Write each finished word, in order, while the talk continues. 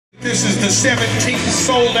This is the 17th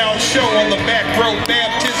sold-out show on the Back Row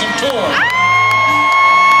Baptism Tour.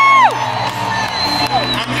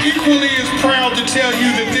 I'm equally as proud to tell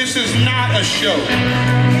you that this is not a show.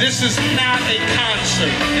 This is not a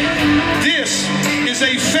concert. This is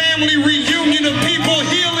a family reunion of people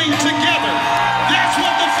healing together. That's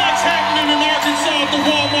what the fuck's happening in Arkansas at the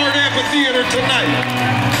Walmart Amphitheater tonight.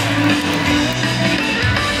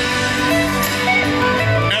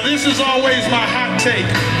 Now this is always my hot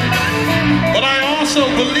take. But I also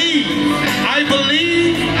believe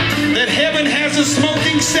that heaven has a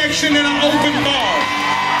smoking section and an open bar.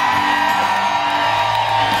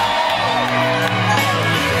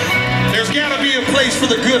 There's got to be a place for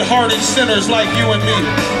the good-hearted sinners like you and me.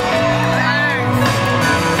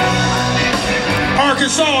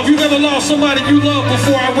 Arkansas, if you've ever lost somebody you love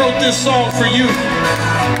before, I wrote this song for you.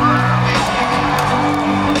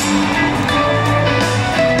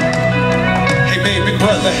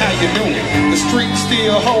 Brother, how you doing? The streets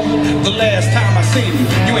still holding. The last time I seen you,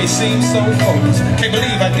 you ain't seemed so focused. Can't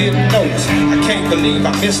believe I didn't notice. I can't believe I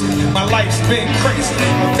missed it. My life's been crazy.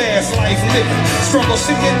 A fast life living. Struggle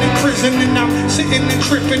sitting in prison and I'm sitting and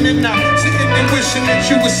tripping and I'm sitting and wishing that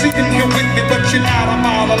you were sitting here with me, but you're not. I'm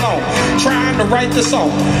all alone. Trying to write the song.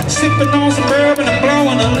 Sipping on some bourbon and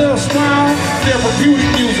blowing a little strong. Therapeutic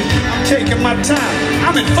music. I'm taking my time.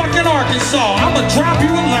 I'm in fucking Arkansas. I'ma drop you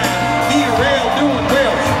a line. Jellyroll, doing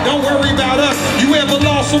well. Don't worry about us. You ever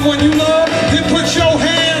lost someone you love? Then put your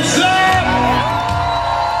hands up.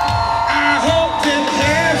 I hope that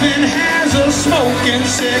heaven has a smoking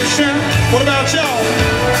section. What about y'all?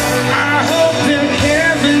 I hope that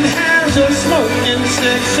heaven has a smoking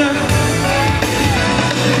section.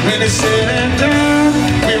 When it's said and done,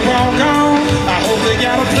 we're all gone. I hope they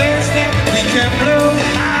got a place that we can blow.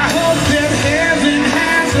 I hope that heaven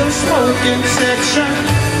has a smoking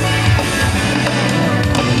section.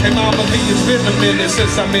 Hey Mama V, it's been a minute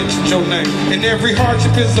since I mentioned your name. And every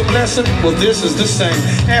hardship is a blessing, well this is the same.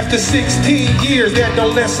 After 16 years, that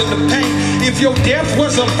don't lessen the pain. If your death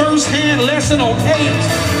was a first-hand lesson on AIDS,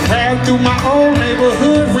 ride through my old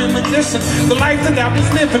neighborhood, reminiscing the life that I was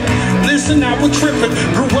living. Listen, I was tripping.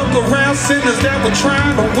 Grew up around sinners that were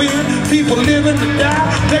trying to win. People living to die,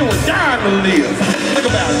 they were dying to live. Think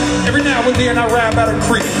about it. Every now and then I ride by the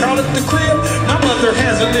creek. Call it the crib. My mother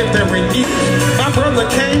hasn't lived there in years. My brother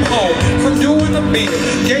came home from doing a bid.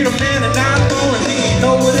 Gave a man an iPhone and he didn't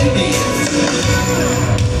know what it is.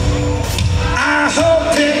 I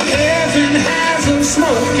hope that heaven has a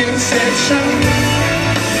smoking section.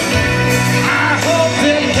 I hope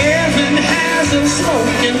that heaven has a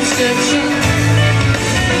smoking section.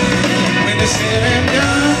 When it's said and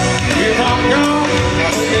done, we're all gone. I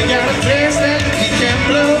hope they got a place that we can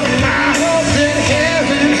blow. I hope that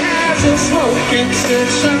heaven has a smoking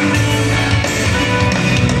section.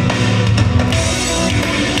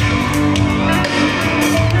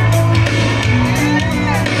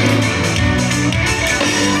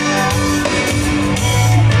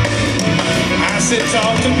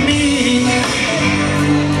 Talk to me,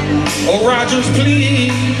 oh Rogers,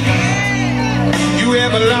 please. You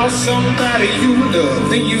ever lost somebody you love,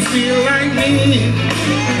 then you feel like me?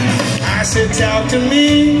 I said talk to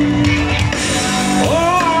me,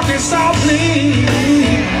 oh Arkansas, please.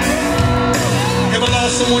 Ever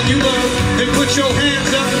lost someone you love, then put your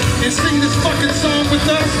hands up and sing this fucking song with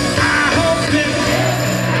us. I hope that.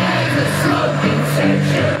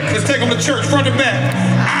 Let's take them to church, front and back.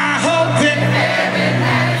 I hope that.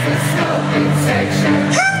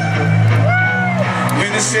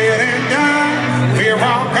 When it's said and done, we're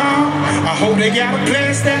all gone. I hope they got a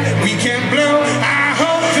place that we can blow. I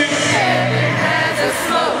hope that heaven has a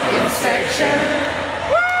smoking section.